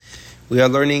We are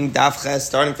learning Daf Ches,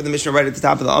 starting from the Mishnah right at the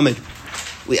top of the Amid.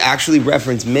 We actually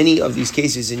referenced many of these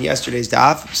cases in yesterday's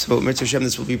Daf, so Mitzvah Shem,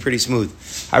 this will be pretty smooth.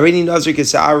 Harini Nazir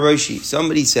Kesa'ar Roshi.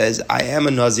 Somebody says, I am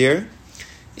a Nazir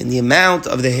in the amount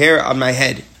of the hair on my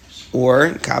head, or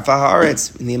Kafa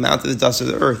Haaretz, in the amount of the dust of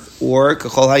the earth, or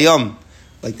Kachol Hayam,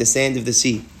 like the sand of the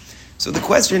sea. So the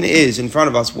question is, in front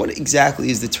of us, what exactly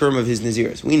is the term of his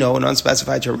Naziris? We know an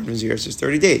unspecified term of Naziris is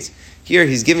 30 days. Here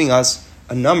he's giving us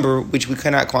a number which we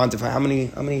cannot quantify. How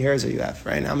many hairs do you have,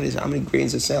 right? How many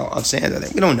grains of sand are there?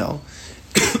 We don't know.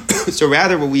 So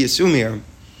rather what we assume here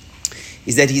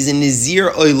is that he's a Nazir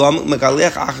Olam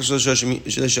Megalech Achar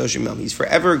Shoshim Yom. He's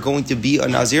forever going to be a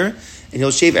Nazir, and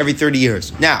he'll shave every 30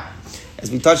 years. Now, as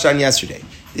we touched on yesterday,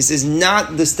 this is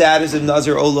not the status of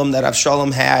Nazir Olam that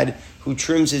Avshalom had, who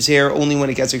trims his hair only when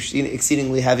it gets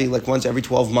exceedingly heavy, like once every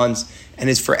 12 months, and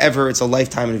is forever, it's a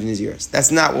lifetime of Naziris.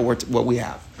 That's not what we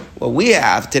have. What we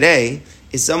have today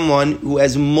is someone who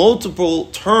has multiple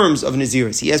terms of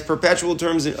Naziris. He has perpetual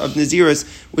terms of Naziris,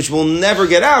 which we'll never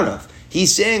get out of.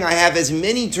 He's saying, I have as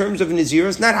many terms of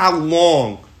Naziris, not how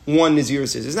long one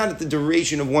Naziris is. It's not the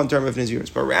duration of one term of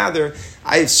Naziris, but rather,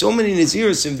 I have so many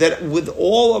Nazirisim that with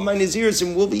all of my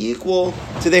Nazirisim will be equal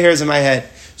to the hairs of my head.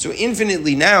 So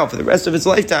infinitely now, for the rest of his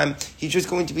lifetime, he's just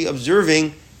going to be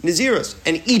observing Naziris.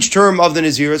 And each term of the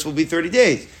Naziris will be 30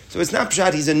 days. So it's not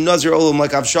Pshat, he's a Nazir Olam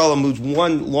like Avshalom, who's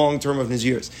one long term of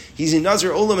Naziris. He's a Nazir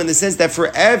Olam in the sense that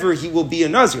forever he will be a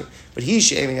Nazir. But he's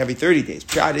shaving every 30 days.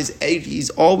 Pshat is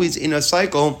he's always in a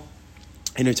cycle,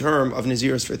 in a term of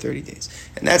Naziris for 30 days.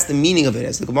 And that's the meaning of it.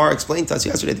 As the Gemara explained to us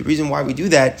yesterday, the reason why we do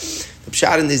that, the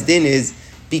Pshat in this din is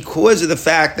because of the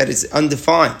fact that it's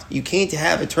undefined. You can't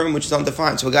have a term which is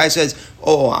undefined. So a guy says,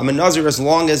 I'm a Nazir as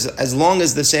long as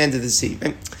the sand of the sea.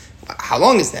 Right? How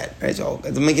long is that? Right? So it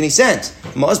doesn't make any sense.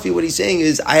 It must be what he's saying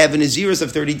is, I have a Naziris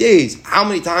of 30 days. How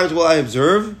many times will I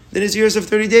observe the Naziris of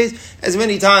 30 days? As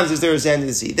many times as there is sand of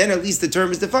the sea. Then at least the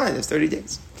term is defined. It's 30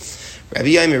 days.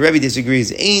 Rabbi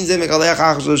disagrees.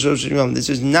 This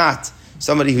is not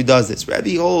somebody who does this.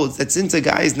 Rabbi holds that since a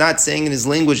guy is not saying in his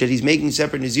language that he's making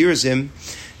separate Nazirisim,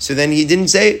 so then he didn't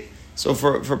say it. So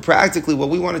for practically what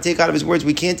we want to take out of his words,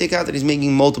 we can't take out that he's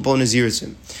making multiple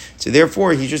Nazirisim. So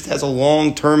therefore, he just has one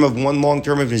long term of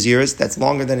Naziris that's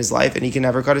longer than his life, and he can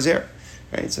never cut his hair.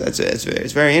 Right, so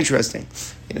it's very interesting.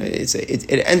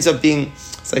 It ends up being,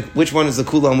 it's like which one is the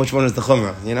kula and which one is the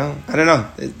chumrah. I don't know,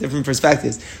 different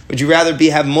perspectives. Would you rather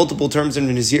have multiple terms in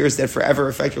the Naziris that forever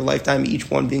affect your lifetime,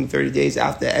 each one being 30 days?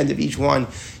 After the end of each one,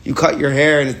 you cut your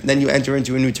hair and then you enter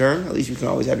into a new term. At least you can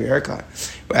always have your hair cut.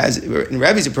 Whereas in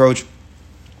Rabbi's approach,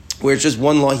 where it's just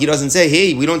one long, he doesn't say,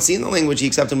 hey, we don't see in the language he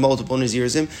accepted multiple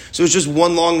Nazirism, so it's just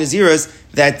one long Naziris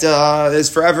that is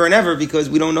forever and ever,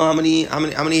 because we don't know how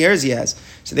many hairs he has.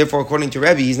 So therefore, according to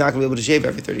Rebbe, he's not going to be able to shave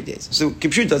every 30 days. So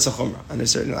Kipshut, that's a chumrah on a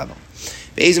certain level.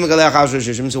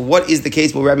 So what is the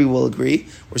case where Rebbe will agree,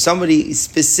 where somebody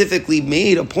specifically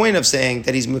made a point of saying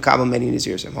that he's Mekabel many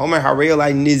Nazirism? Homer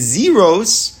Harayolai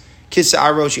Naziros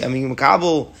Kisa'ar Roshi. I mean,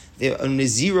 Mekabel, the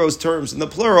Naziros terms in the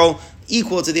plural,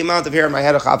 equal to the amount of hair in my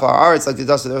head of Chafar, it's like the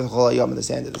dust of the earth, and the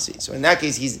sand of the sea. So in that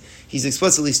case, he's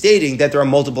explicitly stating that there are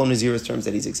multiple Naziris terms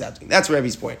that he's accepting. That's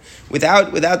Rebbe's point.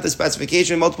 Without the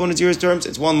specification of multiple Naziris terms,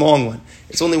 it's one long one.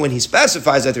 It's only when he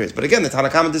specifies that there is. But again, the Tanna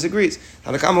Kama disagrees.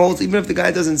 Tanna Kama holds, even if the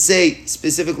guy doesn't say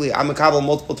specifically, I'm a Kabbalah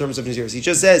multiple terms of Naziris, he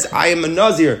just says, I am a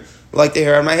Nazir, like the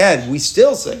hair on my head. We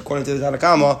still say, according to the Tanna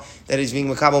Kama, that he's being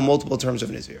Makabel multiple terms of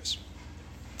Naziris.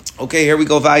 Okay, here we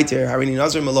go. Vaiter. Harini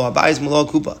Nazir Malo Habayis Malo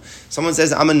Kupa. Someone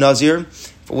says, I'm a Nazir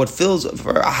for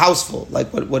a house full, like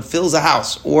what fills a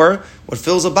house, or what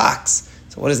fills a box.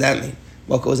 So what does that mean?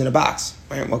 What goes in a box?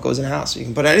 Right? What goes in a house? So you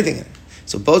can put anything in it.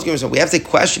 So both games, we have to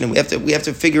question him. We have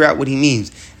to figure out what he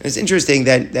means. And it's interesting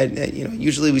that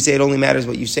usually we say it only matters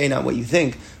what you say, not what you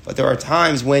think. But there are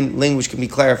times when language can be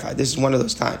clarified. This is one of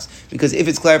those times, because if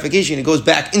it's clarification, it goes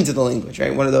back into the language,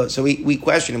 right? One of those. So we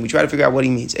question him. We try to figure out what he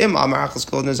means. He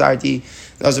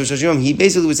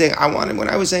basically was saying, when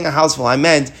I was saying a house full, I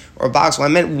meant, or a box full, I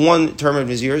meant one term of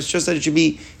Nazir. It's just that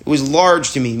it was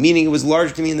large to me, meaning it was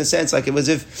large to me in the sense, like it was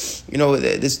if,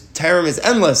 this term is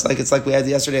endless, like it's like we had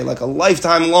yesterday, like a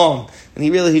lifetime long. And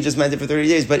he just meant it for 30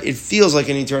 days, but it feels like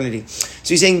an eternity. So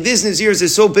he's saying, this Nazir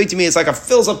is so big to me, it's like it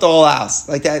fills up the whole house,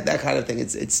 like that kind of thing.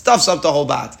 It stuffs up the whole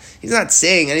box. He's not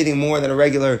saying anything more than a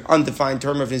regular undefined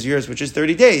term of Naziris, which is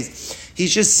 30 days.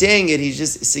 He's just saying it, he's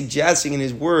just suggesting in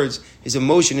his words, his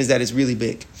emotion is that it's really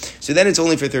big. So then it's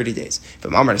only for 30 days.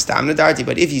 But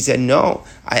if he said, no,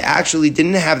 I actually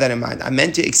didn't have that in mind. I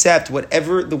meant to accept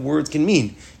whatever the words can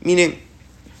mean. Meaning,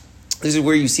 this is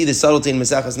where you see the subtlety in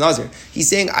Maseches Nazir. He's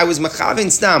saying, I was Machavin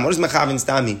Stam. What does Machavin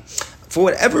Stam mean? for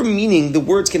whatever meaning the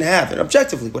words can have, and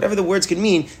objectively, whatever the words can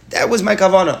mean, that was my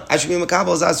kavana. I should be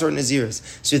makabel as asur naziris.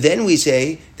 So then we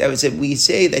say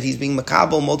that he's being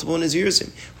makabel multiple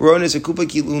nazirisim.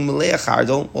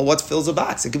 Well, what fills a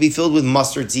box? It could be filled with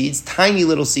mustard seeds, tiny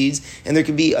little seeds, and there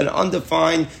could be an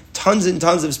undefined tons and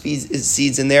tons of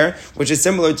seeds in there, which is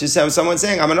similar to someone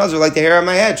saying, I'm a nazir like the hair on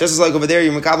my head. Just as like over there,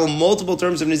 you're makabel multiple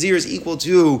terms of naziris equal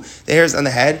to the hairs on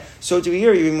the head. So to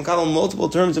here, you're makabel multiple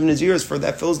terms of naziris for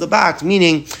that fills the box,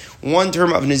 meaning one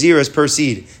term of naziris per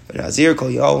seed. But nazir kol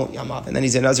yamav, and then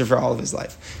he's a nazir for all of his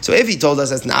life. So if he told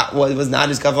us that's not what was not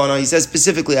his kavanah, he says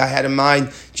specifically, I had in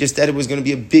mind just that it was going to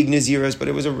be a big naziris, but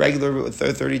it was a regular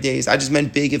 30 days. I just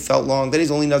meant big, it felt long. Then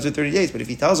he's only nazir 30 days. But if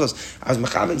he tells us I was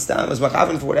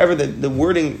machavin for whatever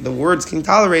the words can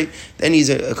tolerate, then he's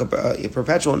a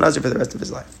perpetual nazir for the rest of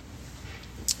his life.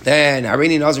 Then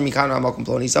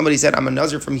somebody said, I'm a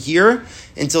nazir from here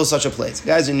until such a place.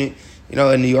 Guys in New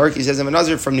York, he says, I'm a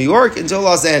nazir from New York until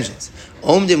Los Angeles.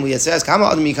 Omdim, we assess, how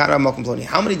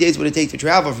many days would it take to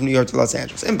travel from New York to Los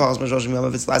Angeles?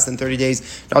 If it's less than 30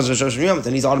 days,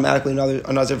 then he's automatically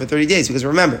a nazir for 30 days. Because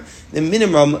remember, the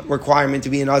minimum requirement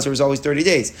to be a nazir is always 30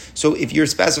 days. So if you're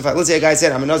specified, let's say a guy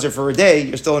said, I'm a nazir for a day,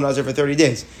 you're still a nazir for 30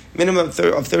 days. Minimum of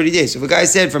 30 days. So if a guy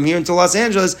said from here until Los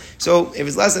Angeles, so if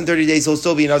it's less than 30 days, he'll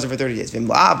still be a nazir for 30 days.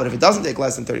 But if it doesn't take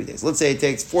less than 30 days, let's say it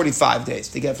takes 45 days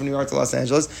to get from New York to Los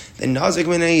Angeles, then nazir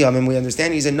and we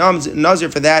understand he's a nazir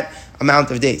for that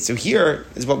amount of days. So here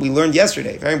is what we learned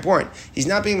yesterday. Very important. He's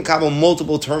not being makabel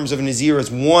multiple terms of naziris,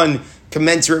 one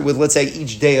commensurate with, let's say,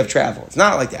 each day of travel. It's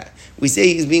not like that. We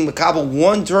say he's being makabel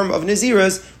one term of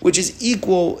naziris, which is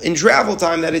equal in travel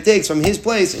time that it takes from his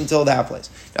place until that place.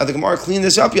 Now the Gemara cleaned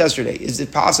this up yesterday. Is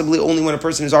it possibly only when a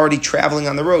person is already traveling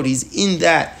on the road? He's in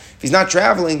that. If he's not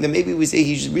traveling, then maybe we say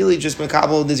he's really just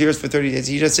makabel naziris for 30 days.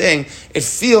 He's just saying it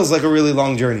feels like a really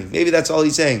long journey. Maybe that's all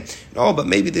he's saying. No, but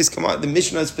maybe the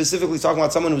Mishnah is specifically talking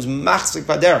about someone who's machzik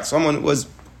baderech, someone who was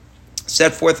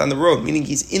set forth on the road, meaning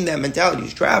he's in that mentality,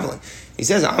 he's traveling. He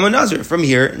says, I'm a nazir from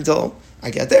here until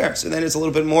I get there. So then it's a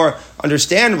little bit more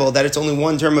understandable that it's only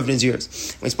one term of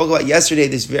naziris. We spoke about yesterday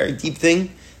this very deep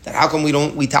thing, that how come we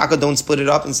don't split it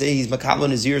up and say he's makabel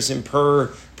naziris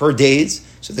per days.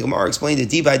 So the Gemara explained a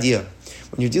deep idea.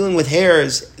 When you're dealing with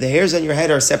hairs, the hairs on your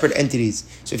head are separate entities.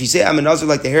 So if you say I'm a nazir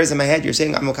like the hairs on my head, you're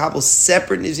saying I'm makabel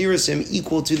separate nazirisim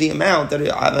equal to the amount that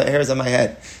I have hairs on my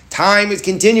head. Time is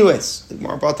continuous. The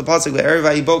Gemara brought the pasuk ve'erev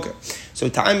hayiboker. So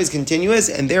time is continuous,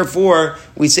 and therefore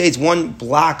we say it's one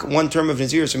block, one term of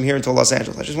naziris from here until Los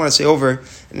Angeles. I just want to say over, I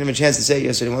didn't have a chance to say it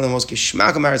yesterday, one of the most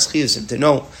geshmak maratz chiyusim, to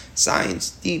know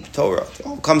science, deep Torah, it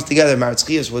all comes together. Maratz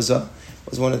chiyus was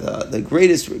one of the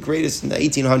greatest in the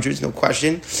 1800s, no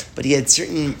question. But he had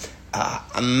certain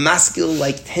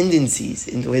masculine-like tendencies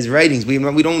into his writings. We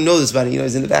don't know this about him.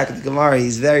 He's in the back of the Gemara.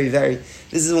 He's very, very...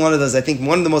 This is one of those, I think,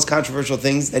 one of the most controversial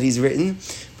things that he's written.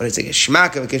 But it's like a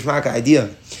geschmacka idea.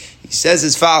 He says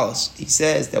as follows. He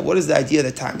says that what is the idea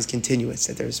that time is continuous?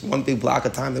 That there's one big block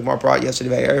of time that Gemara brought yesterday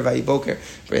by Erev Hayiboker,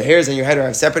 where the hairs on your head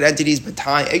are separate entities, but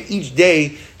time each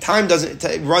day time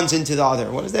runs into the other.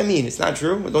 What does that mean? It's not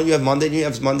true. Don't you have Monday? You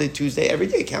have Monday, Tuesday, every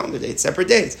day, calendar day. It's separate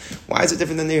days. Why is it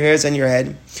different than the hairs on your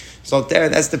head? So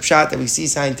that's the pshat that we see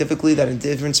scientifically, that in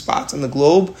different spots on the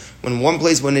globe, when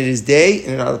it is day,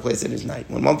 in another place it is night.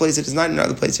 When one place it is night, in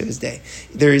another place it is day.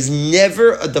 There is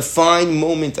never a defined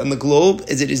moment on the globe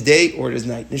as it is day or it is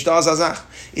night.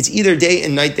 It's either day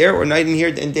and night there, or night in here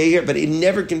and day here, but it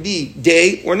never can be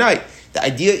day or night. The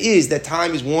idea is that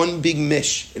time is one big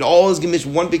mish. It all is mish,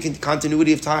 one big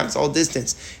continuity of time. It's all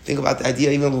distance. Think about the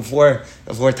idea even before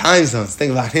time zones.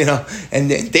 Think about it, and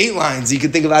date lines. You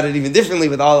could think about it even differently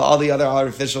with all the other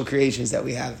artificial creations that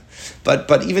we have.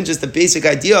 But even just the basic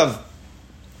idea of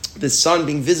the sun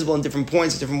being visible in different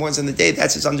points on the day,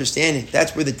 that's his understanding.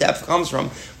 That's where the depth comes from.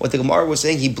 What the Gemara was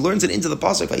saying, he blurs it into the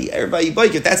pasuk.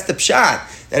 That's the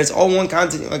pshat. That it's all one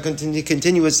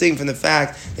continuous thing, from the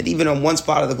fact that even on one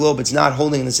spot of the globe, it's not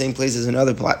holding in the same place as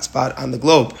another spot on the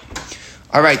globe.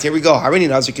 All right, here we go.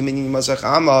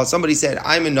 Somebody said,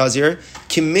 I'm a nazir,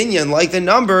 kiminyan, like the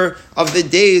number of the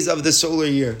days of the solar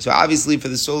year. So obviously for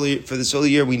the solar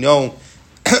year, we know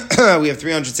we have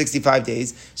 365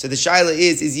 days. So the shaila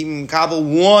is he being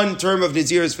makabel one term of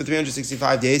naziris for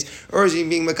 365 days, or is he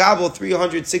being makabel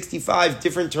 365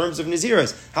 different terms of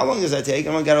naziris? How long does that take?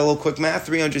 I'm going to get a little quick math.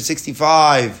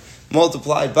 365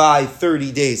 multiplied by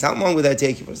 30 days. How long would that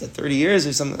take you? Was that 30 years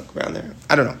or something around there?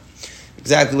 I don't know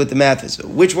exactly what the math is. So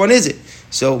which one is it?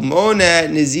 So monat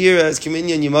naziras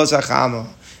kiminyan yimosachama.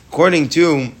 According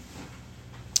to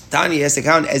Tani has to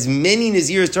count as many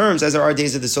Nazir's terms as there are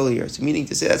days of the solar year. So meaning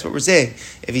to say, that's what we're saying.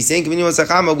 If he's saying Kavinu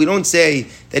Sakama, we don't say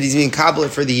that he's being Kabbalah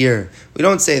for the year. We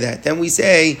don't say that. Then we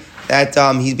say that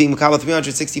he's being Kabbalah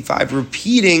 365,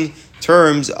 repeating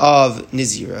terms of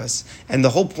Naziras. And the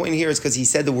whole point here is because he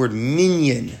said the word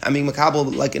minyan. I mean,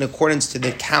 Makabal, like in accordance to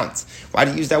the count. Why do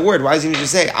you use that word? Why doesn't he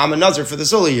just say, I'm a Nazir for the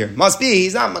solar year? Must be,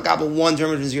 he's not Makabal one term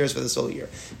of Naziras for the solar year.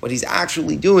 What he's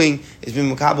actually doing is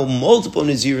being Makabal multiple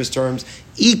Naziras terms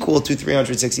equal to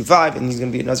 365, and he's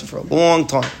going to be a Nazir for a long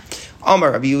time.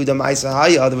 Amar Rabbi Yehuda Ma'isa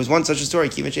Haya. There was one such a story.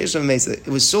 It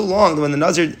was so long that when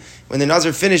the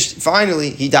Nazir finished,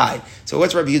 finally he died. So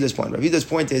what's Rabbi Yehuda's point? Rabbi Yehuda's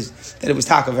point is that it was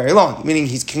taka very long, meaning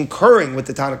he's concurring with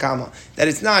the Tanakama that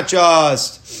it's not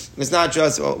just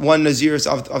one Nazir of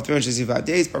 365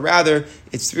 days, but rather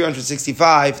it's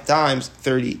 365 times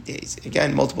 30 days.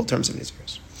 Again, multiple terms of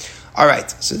Nazirs. All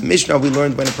right. So the Mishnah we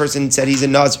learned when a person said he's a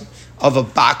Nazir of a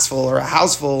box full or a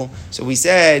house full. So we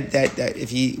said that if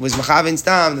he was Machavin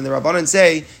Stam, then the Rabbanan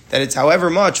say that it's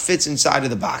however much fits inside of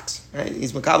the box. Right?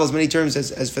 He's Makabal as many terms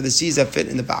as for the seeds that fit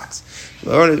in the box. So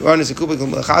the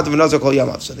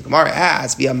Gemara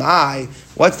asks,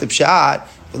 what's the pshat?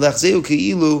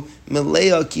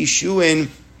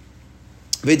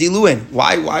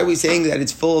 Why are we saying that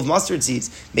it's full of mustard seeds?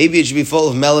 Maybe it should be full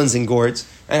of melons and gourds.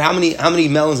 And how many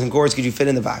melons and gourds could you fit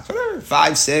in the box? Whatever,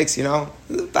 5, 6, the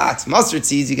box. Mustard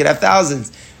seeds, you could have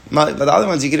thousands. But the other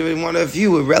ones, you could have one of a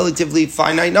few, a relatively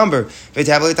finite number. And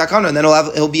then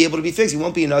he'll be able to be fixed. He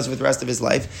won't be a Nazir for the rest of his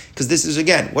life. Because this is,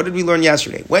 again, what did we learn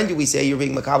yesterday? When do we say you're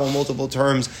being Makabal multiple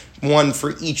terms, one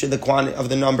for each of the quantity of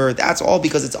the number? That's all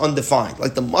because it's undefined.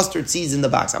 Like the mustard seeds in the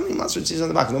box. How many mustard seeds in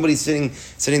the box? Nobody's sitting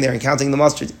there and counting the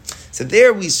mustard. So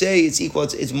there we say it's equal,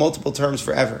 it's multiple terms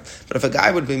forever. But if a guy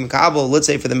would be Makabal, let's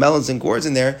say for the melons and gourds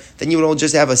in there, then you would all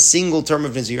just have a single term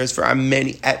of Naziris for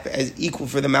as equal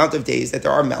for the amount of days that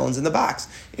there are melons in the box.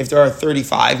 If there are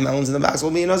 35 melons in the box,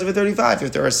 it'll be a Nazir for 35.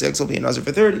 If there are 6, it'll be a Nazir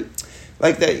for 30.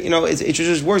 Like that, it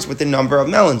just works with the number of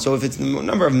melons. So if it's the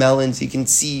number of melons, you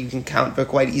can count but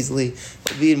quite easily.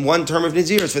 It'll be in one term of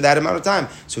Naziris for that amount of time.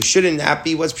 So shouldn't that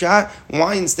be what's pshat?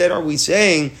 Why instead are we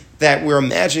saying that we're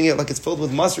imagining it like it's filled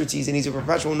with mustard seeds and he's a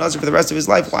perpetual Nazir for the rest of his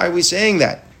life? Why are we saying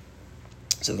that?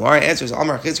 So the Gemara answers,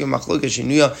 Amar Chizkiya Machloka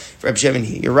Shinuya for Reb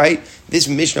Shemin. You're right. This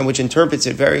Mishnah, which interprets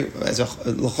it very as a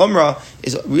l'chumra,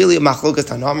 is really a machlokas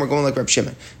Tanam. We're going like Reb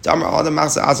Shemin.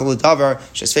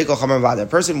 A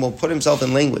person will put himself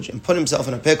in language and put himself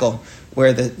in a pickle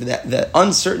where the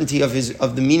uncertainty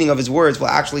of the meaning of his words will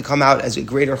actually come out as a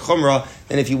greater chumrah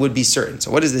than if he would be certain. So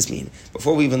what does this mean?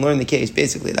 Before we even learn the case,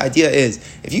 basically, the idea is,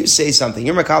 if you say something,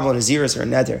 you're makabel on a Naziris or a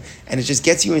neder, and it just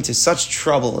gets you into such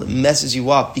trouble, it messes you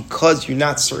up because you're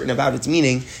not certain about its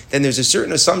meaning, then there's a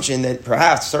certain assumption that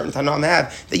perhaps certain Tanam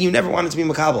have that you never wanted to be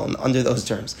makabel under those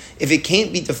terms. If it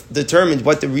can't be determined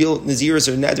what the real Naziris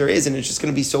or neder is, and it's just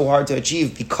going to be so hard to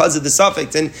achieve because of the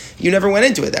suffix, then you never went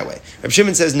into it that way. Reb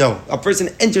Shimon says no. A person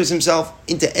enters himself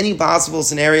into any possible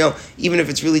scenario, even if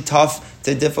it's really tough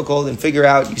to difficult and figure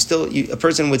out, a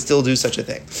person would still do such a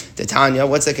thing. The Tanya,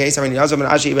 what's the case?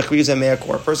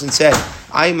 A person said,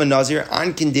 I am a Nazir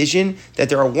on condition that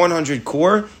there are 100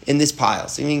 core in this pile.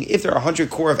 So meaning if there are 100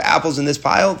 core of apples in this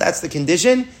pile, that's the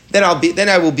condition, then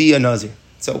I will be a Nazir.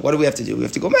 So what do we have to do? We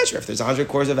have to go measure. If there's 100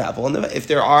 cores of apple, and if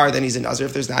there are, then he's a Nazir.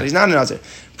 If there's not, he's not a Nazir.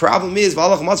 Problem is,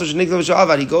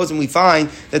 he goes and we find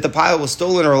that the pile was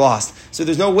stolen or lost. So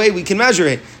there's no way we can measure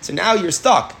it. So now you're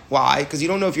stuck. Why? Because you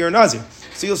don't know if you're a Nazir.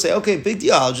 So you'll say, okay, big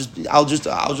deal. I'll just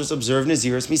observe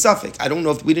Naziris misafik. I don't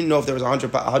know we didn't know if there was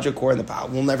 100 core in the pile.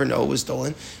 We'll never know it was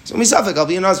stolen. So misafik, I'll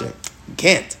be a Nazir. You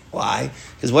can't. Why?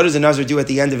 Because what does a Nazir do at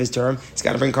the end of his term? He's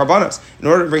got to bring karbanos. In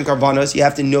order to bring karbanos, you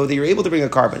have to know that you're able to bring a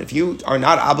carbon. If you are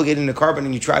not obligated in a carbon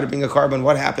and you try to bring a carbon,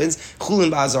 what happens?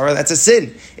 Chulin ba'azara, that's a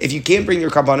sin. If you can't bring your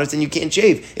karbanos, then you can't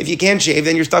shave. If you can't shave,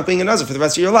 then you're stuck being a Nazir for the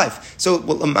rest of your life. So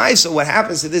what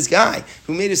happens to this guy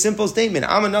who made a simple statement,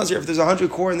 I'm a Nazir if there's 100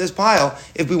 core in this pile,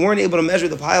 if we weren't able to measure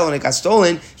the pile and it got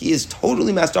stolen, he is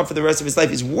totally messed up for the rest of his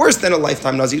life. He's worse than a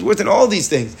lifetime Nazir. He's worse than all these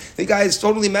things. The guy is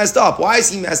totally messed up. Why is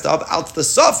he messed up? Out the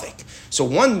suffix. So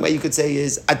one way you could say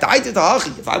is, if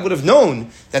I would have known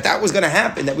that was going to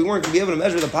happen, that we weren't going to be able to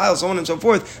measure the pile, so on and so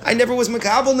forth, I never was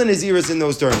makabel the Naziris in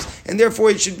those terms. And therefore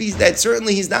it should be that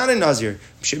certainly he's not a Nazir.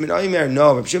 No,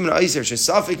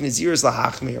 shesafik Naziris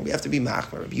lahachmir. We have to be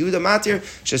machmir. Yehuda matir,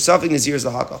 shesafik Naziris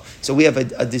lahakal. So we have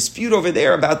a dispute over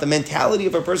there about the mentality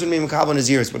of a person being makabel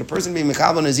Naziris. Would a person being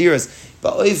makabel Naziris,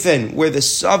 ba'oifen, where the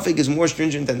safik is more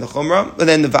stringent than the chumrah,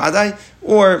 than the vadai,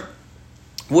 or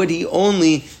would he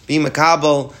only be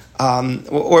makabel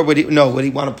Or would he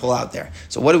want to pull out there?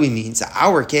 So what do we mean? So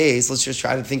our case, let's just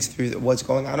try to think through what's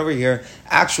going on over here,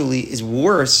 actually is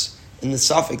worse in the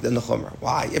suffix than the chumrah.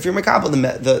 Why? If you're makabel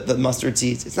the mustard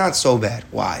seeds, it's not so bad.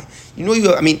 Why?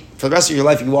 For the rest of your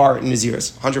life you are in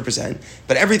Naziris, 100%.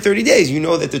 But every 30 days you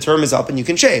know that the term is up and you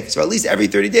can shave. So at least every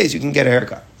 30 days you can get a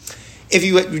haircut. If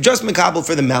you just makabel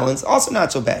for the melons, also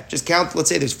not so bad. Just count, let's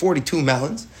say there's 42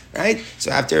 melons, right?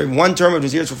 So after one term of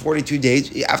Naziris for 42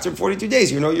 days, after 42 days,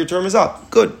 you know your term is up.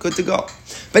 Good to go.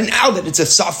 But now that it's a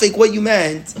suffix, what you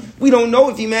meant, we don't know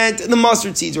if you meant the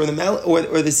mustard seeds or the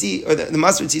the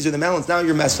mustard seeds or the melons. Now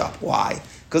you're messed up. Why?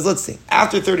 Because let's think,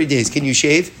 after 30 days, can you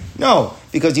shave? No,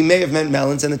 because you may have meant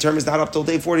melons and the term is not up till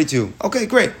day 42. Okay,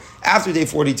 great. After day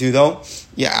 42, though,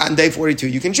 on day 42,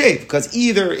 you can shave. Because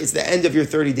either it's the end of your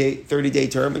 30-day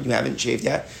term, but you haven't shaved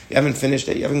yet, you haven't finished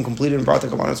it, you haven't completed and brought the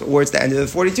kabbalah, or it's the end of the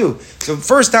 42. So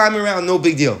first time around, no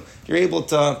big deal. You're able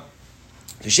to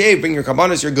shave, bring your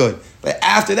kabbalah, you're good. But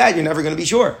after that, you're never going to be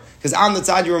sure. Because on the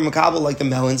side you're a makabel like the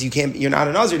melons, you're not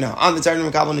a nazir now. On the side you're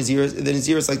a makabel the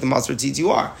naziris like the mustard seeds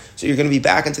you are. So you're going to be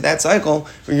back into that cycle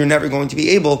where you're never going to be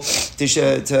able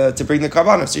to bring the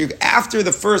karbanos. So after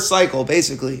the first cycle,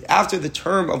 basically, after the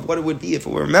term of what it would be if it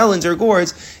were melons or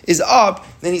gourds is up,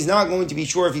 then he's not going to be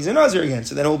sure if he's a nazir again.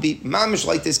 So then it will be mamish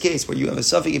like this case where you have a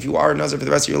suffix if you are a nazir for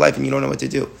the rest of your life and you don't know what to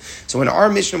do. So when our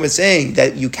Mishnah was saying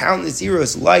that you count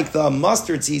naziros like the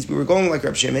mustard seeds, we were going like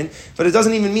Reb Shimon, but it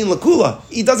doesn't even mean lakula.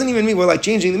 It doesn't even mean we're like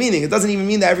changing the meaning. It doesn't even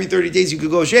mean that every 30 days you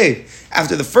could go shave.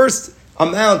 After the first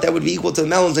amount that would be equal to the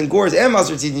melons and gourds and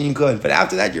mustard seeds, then you could. But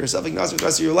after that, you're a suffix nazir for the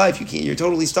rest of your life. You're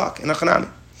totally stuck in a chanami.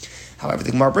 However,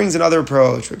 the Gemara brings another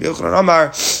approach. Rabbi Yochanan Amar,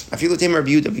 Afilu Tamer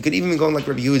Rabbi Yehuda. We could even be going like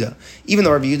Rabbi Yehuda. Even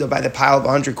though Rabbi Yehuda by the pile of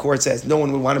 100 quarts says no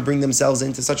one would want to bring themselves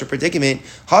into such a predicament.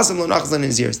 Hasam lo nachzlan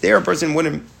naziris. There, a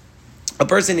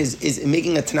person is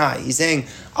making a tanai. He's saying,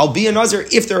 I'll be a nazir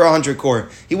if there are 100 kor.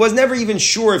 He was never even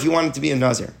sure if he wanted to be a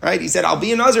nazir, right? He said, I'll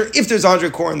be a nazir if there's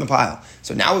 100 kor in the pile.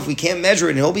 So now if we can't measure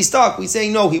it and he'll be stuck, we say,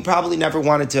 no, he probably never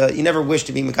wished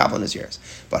to be makabel naziris.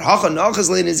 But hacha nachas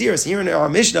le naziris, here in our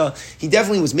Mishnah, he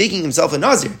definitely was making himself a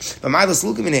nazir. But ma'alas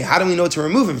lukamine, how do we know to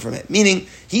remove him from it? Meaning,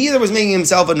 he either was making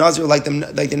himself a nazir like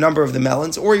the number of the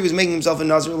melons, or he was making himself a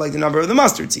nazir like the number of the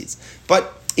mustard seeds.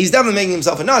 But he's definitely making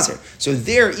himself a nazir. So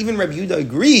there, even Rabbi Yehuda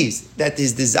agrees that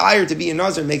his desire to be a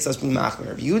nazir makes us be machmer.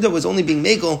 Rabbi Yehuda was only being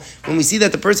mekel when we see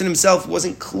that the person himself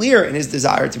wasn't clear in his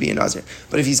desire to be a nazir.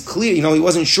 But if he's clear, he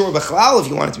wasn't sure b'chalal if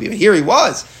he wanted to be, but here he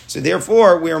was. So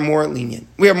therefore, we are more lenient.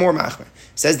 We are more machmer.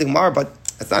 Says the Gemara, but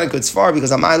that's not a good svar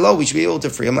because on my low we should be able to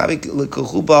free him.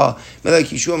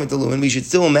 We should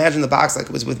still imagine the box like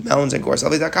it was with melons and gourds.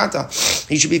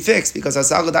 He should be fixed because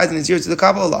Asal dies in his ears to the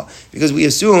Kabbalah. Because we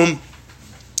assume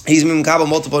he's mikabel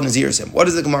multiple nazirim. What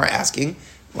is the Gemara asking?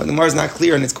 Well, the Gemara is not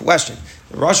clear in its question.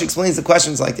 The Rosh explains the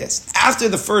questions like this. After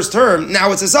the first term,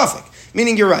 now it's a suffix.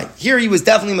 Meaning you're right. Here he was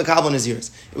definitely makabel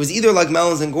naziris. It was either like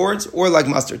melons and gourds or like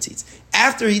mustard seeds.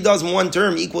 After he does one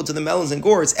term equal to the melons and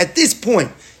gourds, at this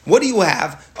point, what do you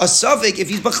have? A suffix if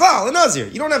he's b'chlal, a nazir.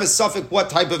 You don't have a suffix what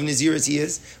type of naziris he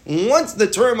is. Once the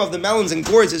term of the melons and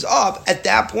gourds is up, at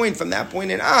that point, from that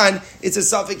point and on, it's a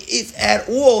suffix if at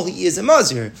all he is a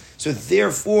nazir. So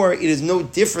therefore, it is no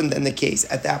different than the case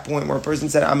at that point where a person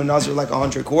said, I'm a nazir like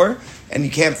 100 kor, and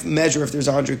you can't measure if there's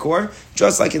 100 kor.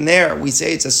 Just like in there, we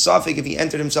say it's a suffix if he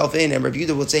entered himself in, and Rabbi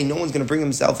Yehuda will say no one's going to bring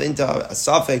himself into a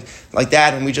suffix like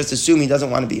that, and we just assume he doesn't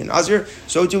want to be a nazir.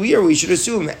 So to here, we should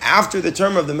assume after the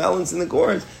term of the melons and the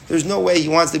gourds, there's no way he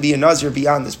wants to be a nazir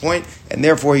beyond this point, and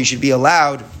therefore he should be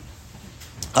allowed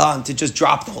to just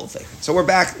drop the whole thing. So we're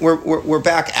back. We're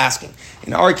back asking.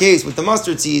 In our case, with the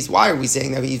mustard seeds, why are we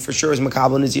saying that he for sure is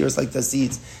makabel naziris like the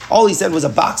seeds? All he said was a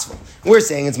boxful. We're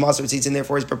saying it's mustard seeds, and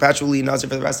therefore he's perpetually a nazir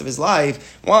for the rest of his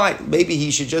life. Why? Maybe he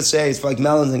should just say it's for like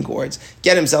melons and gourds,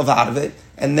 get himself out of it,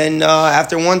 and then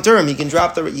after one term he can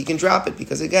drop it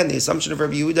because again the assumption of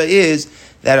Rabbi Yehuda is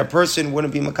that a person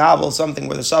wouldn't be makabel something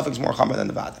where the suffix is more chamer than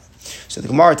the vada. So the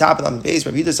Gemara top it on the base,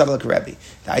 Rabbi Yehuda said like Rebbe.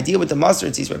 The idea with the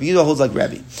mustard seeds, Rabbi Yehuda holds like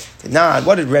Rebbe.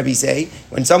 What did Rebbe say?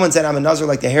 When someone said, I'm a nazir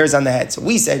like the hairs on the head. So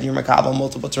we said, you're makabel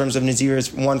multiple terms of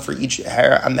naziris, one for each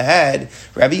hair on the head.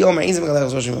 Rabbi Omer,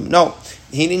 no,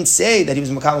 he didn't say that he was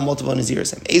makabel multiple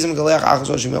naziris.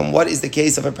 What is the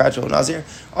case of a perpetual nazir?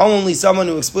 Only someone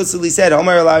who explicitly said,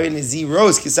 Omer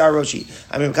naziros kisar roshi.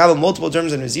 I mean, makabel multiple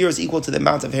terms of naziris equal to the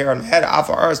amount of hair on the head,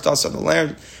 afa aras, dust on the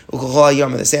land,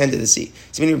 the sand of the sea.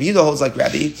 So meaning Rabbi Yehuda holds like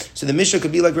Rabbi. So the Mishnah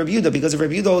could be like Rabbi Yehuda because if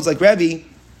Rabbi Yehuda holds like Rabbi,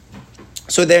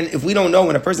 so then if we don't know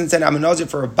when a person said I'm a nazir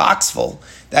for a box full,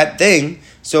 that thing,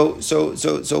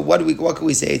 So what can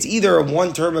we say? It's either a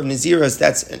one term of Naziros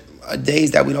that's days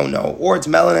that we don't know, or it's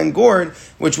melon and gourd,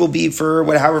 which will be for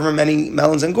however many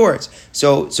melons and gourds.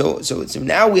 So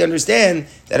now we understand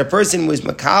that a person was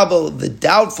makabel the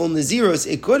doubtful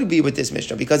Naziros. It could be with this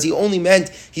Mishnah because he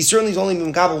certainly is only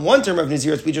makabel one term of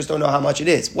Naziros. We just don't know how much it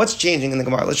is. What's changing in the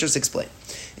Gemara? Let's just explain.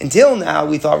 Until now,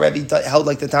 we thought Rabbi held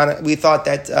like the Tana. We thought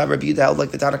that Rabbi Yehuda held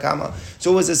like the Tana Kama.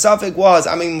 So it was a suffix was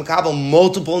I'm in makabel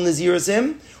multiple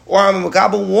Nazirosim, or I'm in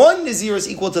makabel one Naziros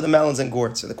equal to the melons and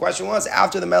gourds. So the question was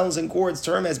after the melons and gourds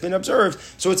term has been observed.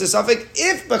 So it's a suffix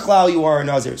if Bechlal you are a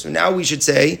Nazir. So now we should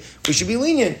say we should be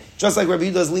lenient, just like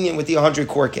Rabbi Yehuda is lenient with the 100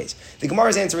 core case. The Gemara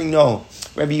is answering no.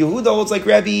 Rabbi Yehuda holds like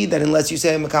Rabbi that unless you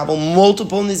say makabel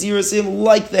multiple Nazirosim,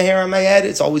 like the hair on my head,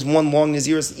 it's always one long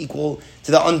Naziros equal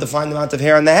to the undefined amount of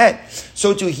hair on the head.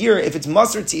 So to here, if it's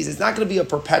mustard seeds, it's not going to be a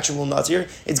perpetual Nazir.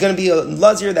 It's going to be a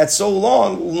Nazir that's so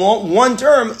long, one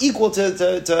term equal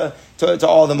to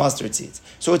all the mustard seeds.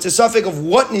 So it's a suffix of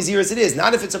what Naziris it is,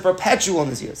 not if it's a perpetual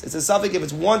Naziris. It's a suffix if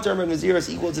it's one term of Naziris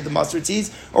equal to the mustard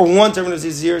seeds, or one term of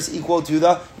Naziris equal to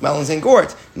the melons and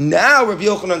gourds. Now Rabbi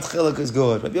Yochanan Chiluk is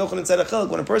good. Rabbi Yochanan said a Chiluk,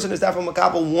 when a person is down from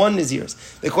makabel one Naziris,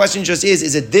 the question just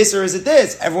is it this or is it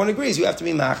this? Everyone agrees, you have to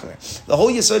be machmer. The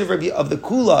whole yesod of the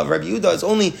kula of Rabbi Yehuda is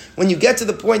only when you get to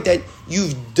the point that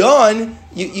you've done,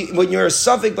 when you're a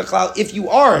suffix b'chlal, if you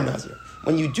are a Nazir.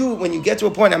 When you get to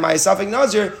a point, am I a suffix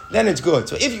Nazir, then it's good.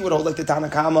 So if you would hold like the Tana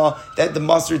Kama, that the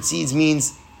mustard seeds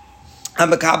means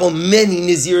I'm makabel many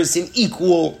Nazirosim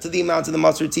equal to the amount of the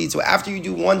mustard seeds. So after you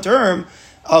do one term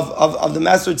of the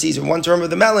mustard seeds or one term of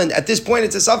the melon, at this point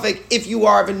it's a suffix if you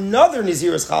are of another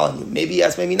Naziris chal on you. Maybe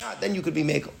yes, maybe not. Then you could be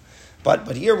makel.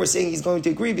 But here we're saying he's going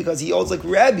to agree because he holds like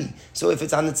Rabbi. So if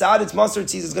it's on the tzad, it's mustard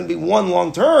seeds, it's going to be one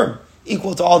long term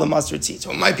equal to all the mustard seeds.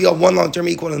 So it might be a one long term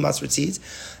equal to the mustard seeds.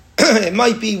 It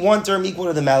might be one term equal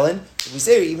to the melon. If we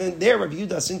say even there, Rabbi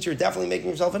Yehuda, since you're definitely making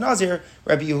yourself a Nazir,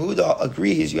 Rabbi Yehuda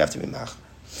agrees you have to be machmer.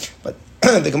 But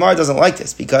the Gemara doesn't like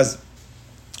this because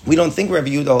we don't think Rabbi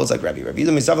Yehuda holds like Rabbi. Rabbi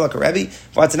Yehuda misav like a Rabbi.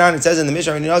 V'atanan, it says in the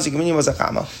Mishnah,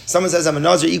 someone says I'm a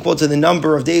Nazir equal to the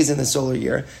number of days in the solar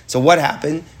year. So what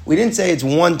happened? We didn't say it's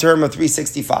one term of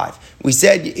 365. We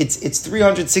said it's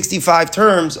 365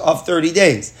 terms of 30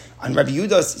 days. And Rabbi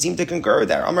Yehuda seemed to concur with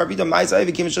that. Rabbi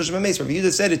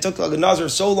Yehuda said it took like a Nazir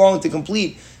so long to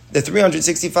complete the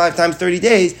 365 times 30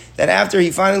 days that after he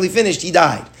finally finished, he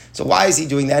died. So why is he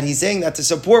doing that? He's saying that to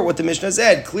support what the Mishnah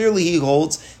said. Clearly he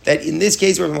holds that in this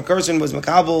case where a person was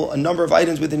makabel a number of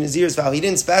items within Nazir's vow, he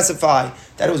didn't specify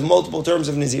that it was multiple terms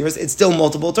of Nazir's, it's still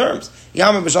multiple terms.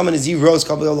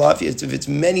 If it's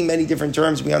many, many different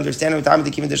terms, we understand every time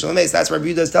the Kivin Dishalames. That's what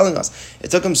Rabbi Yehuda is telling us.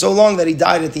 It took him so long that he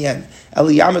died at the end.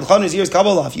 You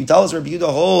tell us Rabbi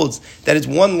Yehuda holds that it's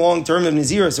one long term of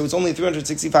Nazir, so it's only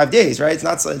 365 days, right?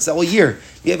 It's the whole year.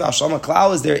 You have Hashalma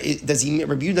Klau,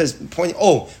 Rabbi Yehuda is pointing,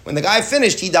 when the guy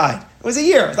finished, he died. It was a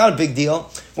year. It's not a big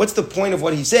deal. What's the point of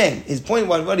what he's saying? His point,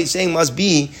 what he's saying must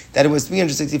be that it was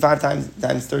 365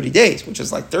 times 30 days, which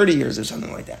is like 30 years or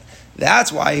something like that.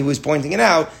 That's why he was pointing it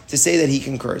out to say that he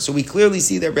concurs. So we clearly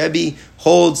see that Rebbe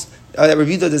holds, that Rabbi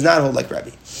Yehuda does not hold like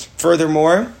Rebbe.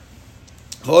 Furthermore,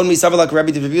 hold me like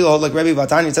Rebbe, hold like Rebbe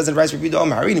Vatani. It says in Rice Rebbe,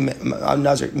 I'm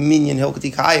Nazir minyan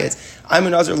hilkati kayetz. I'm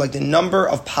a Nazir like the number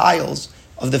of piles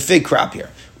of the fig crop here.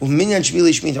 Minyan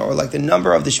shvili shmita, or like the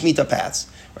number of the shmita paths.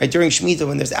 Right, during Shemitah,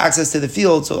 when there's access to the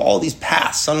field, so all these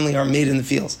paths suddenly are made in the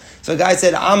fields. So a guy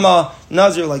said, I'm a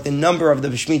Nazir, like the number of the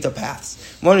Shemitah paths.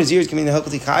 One Nazir is coming to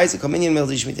Hilkati Kais,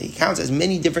 Shemitah. He counts as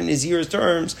many different Nazir's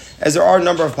terms as there are a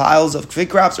number of piles of fig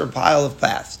crops or pile of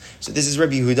paths. So this is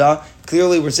Rabbi Yehuda.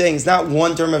 Clearly we're saying it's not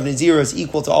one term of Naziros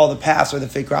equal to all the paths or the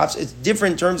fig crops. It's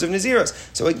different terms of Naziros.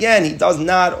 So again, he does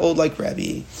not hold like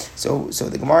Rabbi. So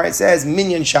the Gemara says,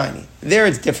 minyan shiny. There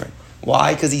it's different.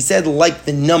 Why? Because he said like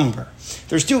the number.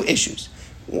 There's two issues.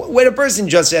 When a person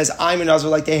just says, I'm a Nazir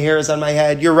like the hairs on my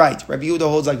head, you're right. Rabbi Yehuda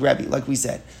holds like Rabbi, like we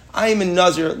said. I am a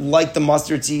Nazir like the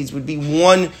mustard seeds would be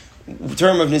one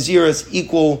term of Naziris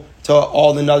equal to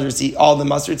all the Nazir seeds, all the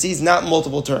mustard seeds, not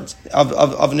multiple terms of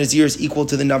Naziris equal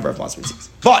to the number of mustard seeds.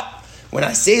 But when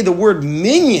I say the word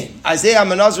minyan, I say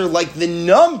I'm a Nazir like the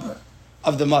number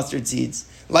of the mustard seeds,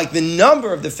 like the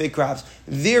number of the fig crops.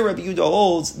 There, Rabbi Yehuda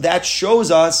holds, that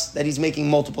shows us that he's making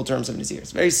multiple terms of Nazir.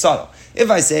 It's very subtle. If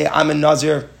I say I'm a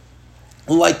Nazir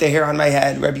like the hair on my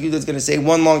head, Rabbi Yehuda is going to say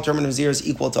one long term of Nazir is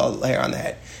equal to all the hair on the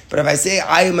head. But if I say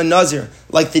I am a Nazir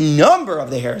like the number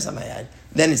of the hairs on my head,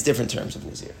 then it's different terms of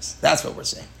Naziris. That's what we're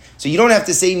saying. So you don't have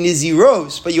to say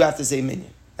Naziros, but you have to say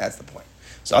minyan. That's the point.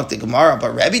 So the Gemara,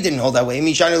 but Rebbe didn't hold that way.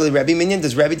 Rebbe Minyan,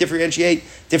 does Rebbe differentiate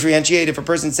if a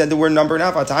person said the word number or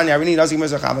not?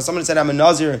 Someone said I'm a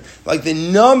Nazir, like the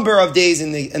number of days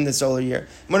in the solar year.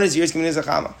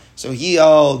 So he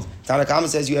held, Tanakama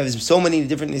says you have so many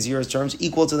different Naziris terms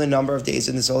equal to the number of days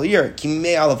in the solar year.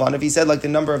 Kimei Alavana, if he said like the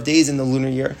number of days in the lunar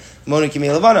year, Mona Kimei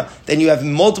Alavana, then you have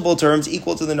multiple terms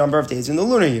equal to the number of days in the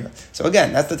lunar year. So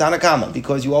again, that's the Tanakama,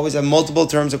 because you always have multiple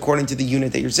terms according to the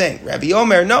unit that you're saying. Rabbi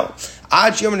Omer, no.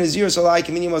 It's not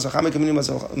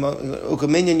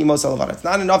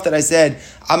enough that I said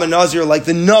I'm a Nazir like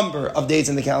the number of days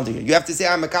in the calendar year. You have to say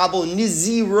I'm a Kabul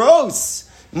Niziros,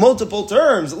 multiple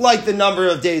terms, like the number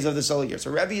of days of the solar year.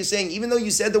 So Rebbe is saying, even though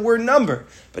you said the word number,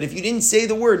 but if you didn't say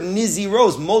the word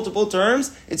niziros, multiple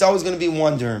terms, it's always going to be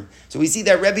one term. So we see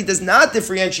that Rebbe does not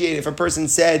differentiate if a person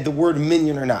said the word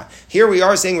minyan or not. Here we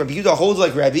are saying Rabbi Yehuda holds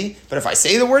like Rebbe, but if I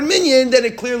say the word minyan, then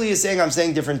it clearly is saying I'm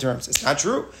saying different terms. It's not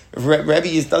true.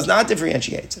 Rebbe does not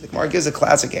differentiate. So the Gemara gives a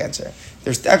classic answer.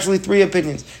 There's actually three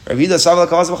opinions. Rabbi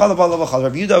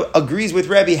Yehuda agrees with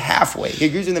Rebbe halfway. He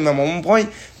agrees with him at one point,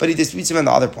 but he disputes him on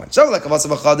the other point. So like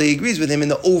he agrees with him in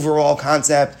the overall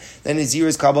concept, then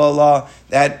Nazir's Kabbalah,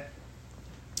 that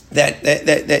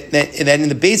in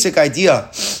the basic idea,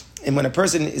 and when a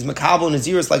person is makabel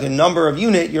Naziris like a number of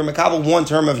unit, you're makabel one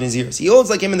term of Naziris. He holds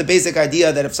like him in the basic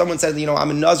idea that if someone says, I'm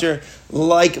a Nazir,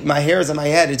 like my hairs on my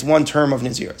head, it's one term of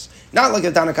Naziris. Not like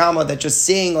a Tanakama that just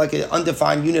saying like an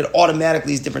undefined unit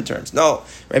automatically is different terms. No,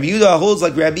 Rabbi Yehuda holds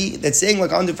like Rabbi that saying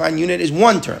like undefined unit is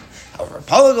one term.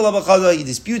 However, he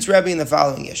disputes Rabbi in the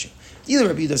following issue. Either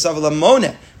Rabbi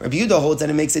Yehuda holds that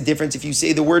it makes a difference if you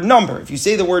say the word number. If you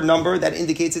say the word number, that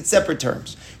indicates it's separate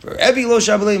terms.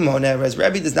 Whereas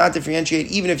Rabbi does not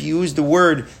differentiate, even if you use the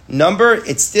word number,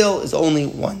 it still is only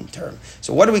one term.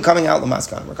 So what are we coming out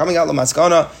Lamaskana? We're coming out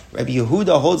Lamaskana. Rabbi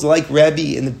Yehuda holds like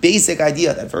Rabbi in the basic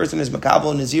idea that a person is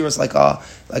makabel Naziris like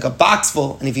a box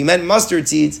full, and if he meant mustard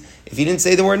seeds, if he didn't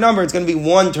say the word number, it's going to be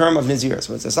one term of Naziris.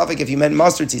 So it's a suffix if he meant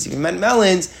mustard seeds. If he meant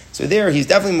melons, so there he's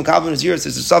definitely makabel Naziris.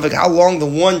 There's a suffix how long the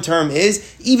one term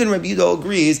is. Even Rabbi Yehuda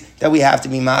agrees that we have to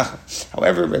be machar.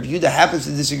 However, Rabbi Yehuda happens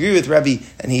to disagree with Rabbi,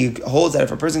 and he holds that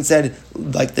if a person said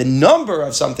like the number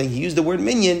of something, he used the word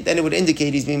minyan, then it would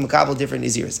indicate he's being makabel different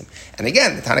Naziris. And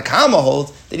again, the Tanakama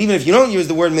holds that even if you don't use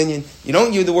the word minyan, you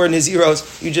don't use the word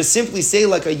Naziros, you just simply say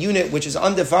like a unit which is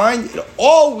undefined, it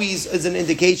always is an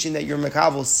indication that you're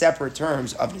makabel separate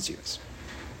terms of Naziros.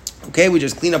 Okay, we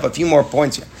just clean up a few more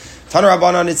points here. Tana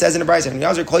Rabbanan, it says in the Brayso,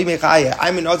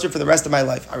 I'm a Nazir for the rest of my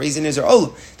life. I raise a Nazir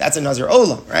Olam. That's a Nazir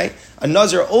Olam, right? A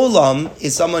Nazir Olam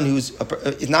is someone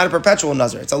is not a perpetual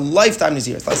Nazir. It's a lifetime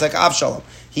Nazir. It's like Avshalom.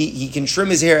 He can trim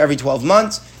his hair every 12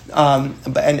 months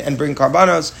and bring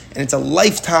karbanos, and it's a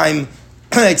lifetime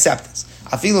acceptance.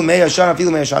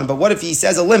 But what if he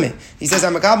says a limit? He says,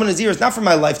 I'm a Kabbalah Nazir, it's not for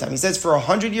my lifetime. He says for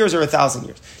 100 years or 1,000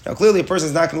 years. Now, clearly a person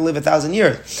is not going to live 1,000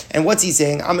 years. And what's he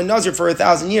saying? I'm a Nazir for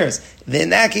 1,000 years. Then in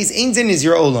that case, Ein Zin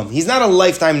Nazir Olam. He's not a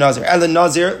lifetime Nazir. El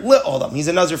Nazir Li Olam. He's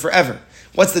a Nazir forever.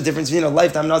 What's the difference between a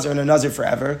lifetime Nazir and a Nazir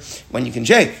forever? When you can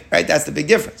shave, right? That's the big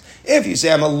difference. If you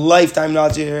say I'm a lifetime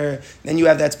Nazir, then you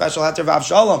have that special Hatter of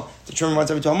Avshalom to trim once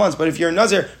every 12 months. But if you're a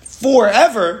Nazir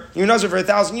forever, you're a Nazir for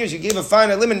 1,000 years, you gave a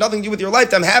finite limit, nothing to do with your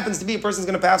lifetime, happens to be a person's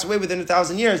going to pass away within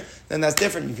 1,000 years, then that's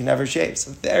different. You can never shave.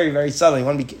 So very, very subtle. You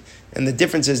want to be, and the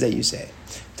difference is that you say it.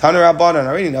 Taner Rabbanan,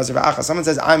 already Nazir v'achas. Someone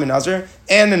says, I'm a Nazir,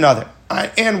 and another,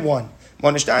 and one. You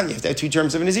have to have two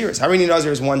terms of Naziris. Harini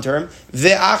Nazir is one term.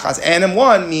 Ve'achas, and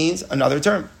one means another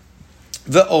term.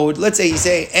 Ve'od, let's say you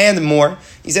say, and more.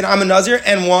 He said, I'm a Nazir,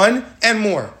 and one, and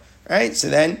more. Right? So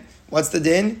then, what's the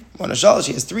din?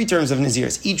 She has three terms of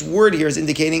Naziris. Each word here is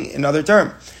indicating another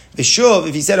term. Vishuv,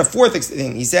 if he said a fourth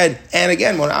thing, he said, and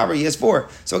again, he has four.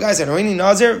 So a guy said, Harini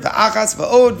Nazir, ve'achas,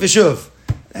 ve'od, vishuv.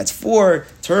 That's four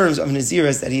terms of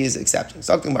Naziris that he is accepting.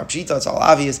 Something about Pshita, it's all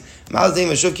obvious.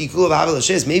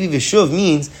 Maybe Vishuv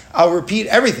means I'll repeat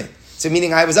everything. So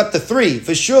meaning I was up to three.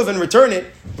 Vishuv and return it,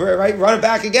 right? Run it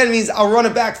back again means I'll run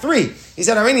it back three. He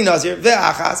said, Harini Nazir,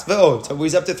 ve'achas, ve'od. So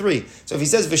he's up to three. So if he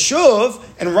says Vishuv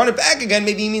and run it back again,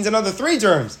 maybe he means another three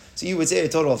terms. So you would say a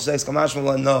total of 6.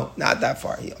 No, not that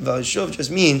far. Vishuv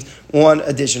just means one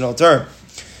additional term.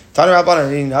 Taner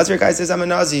Rabbanan, Nazir guy says, I'm a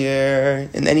Nazir.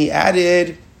 And then he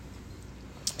added,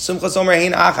 Sumchas Omer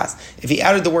Hein Achas. If he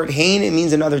added the word Hein, it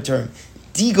means another term.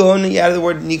 Digon, he added the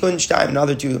word Nigon Shtaim,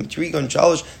 another two. Trigon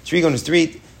Shalosh, Trigon is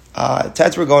 3.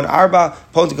 Tetragon Arba,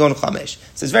 Pentagon Chamesh.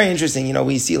 So it's very interesting,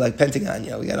 we see like Pentagon,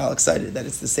 we get all excited that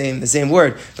it's the same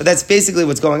word. But that's basically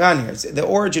what's going on here. The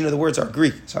origin of the words are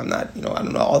Greek. So I'm not, I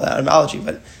don't know all that etymology,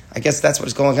 but I guess that's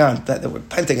what's going on. That the word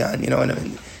Pentagon,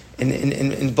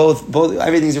 in both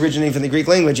everything's originating from the Greek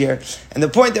language here. And the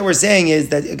point that we're saying is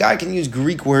that a guy can use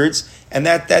Greek words, and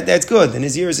that's good. The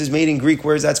Naziris is made in Greek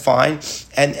words, that's fine.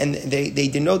 And they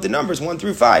denote the numbers 1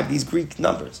 through 5, these Greek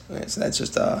numbers. Okay, so that's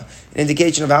just an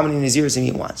indication of how many Naziris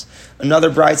he wants. Another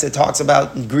brayta that talks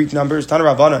about Greek numbers, Tana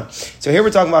Rabbanan. So here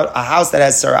we're talking about a house that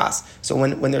has saras. So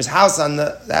when there's a house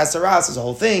that has saras, there's a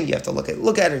whole thing. You have to look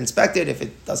at it, inspect it. If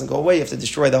it doesn't go away, you have to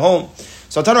destroy the home.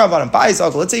 So Tana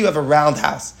Rabbanan, let's say you have a round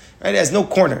house. Right, it has no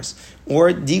corners.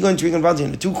 Or Digon Trigon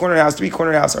Valdian, a 2-corner house,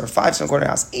 3-corner house, or a 5-corner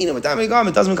house. It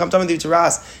doesn't become Tamid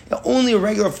Vitras. Only a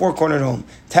regular 4-cornered home.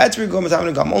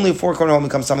 Only a 4-corner home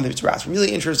becomes Tamid Vitras.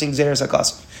 Really interesting Zeres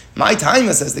HaKasav. My time,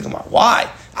 says the Gemara.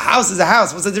 Why? A house is a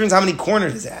house. What's the difference how many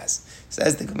corners it has?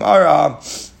 Says the Gemara.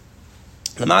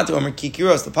 The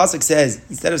pasuk says,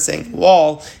 instead of saying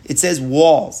wall, it says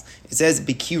walls. It says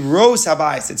bikiros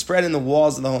habayis. It's spread in the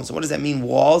walls of the home. So what does that mean,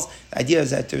 walls? The idea is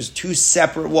that there's 2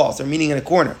 separate walls. They're meeting in a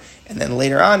corner. And then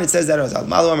later on, it says that it was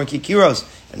al-malu amar kikiros.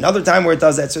 Another time where it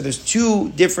does that. So there's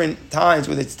 2 different times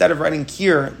where instead of writing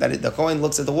kir, that the Kohen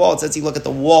looks at the wall, it says he look at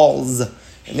the walls.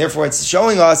 And therefore, it's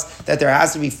showing us that there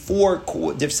has to be 4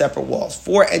 separate walls,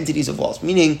 4 entities of walls,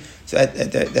 meaning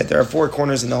that there are 4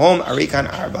 corners in the home, arikan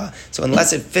arba. So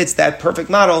unless it fits that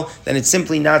perfect model, then it's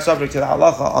simply not subject to the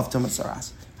halacha of tumas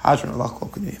saras.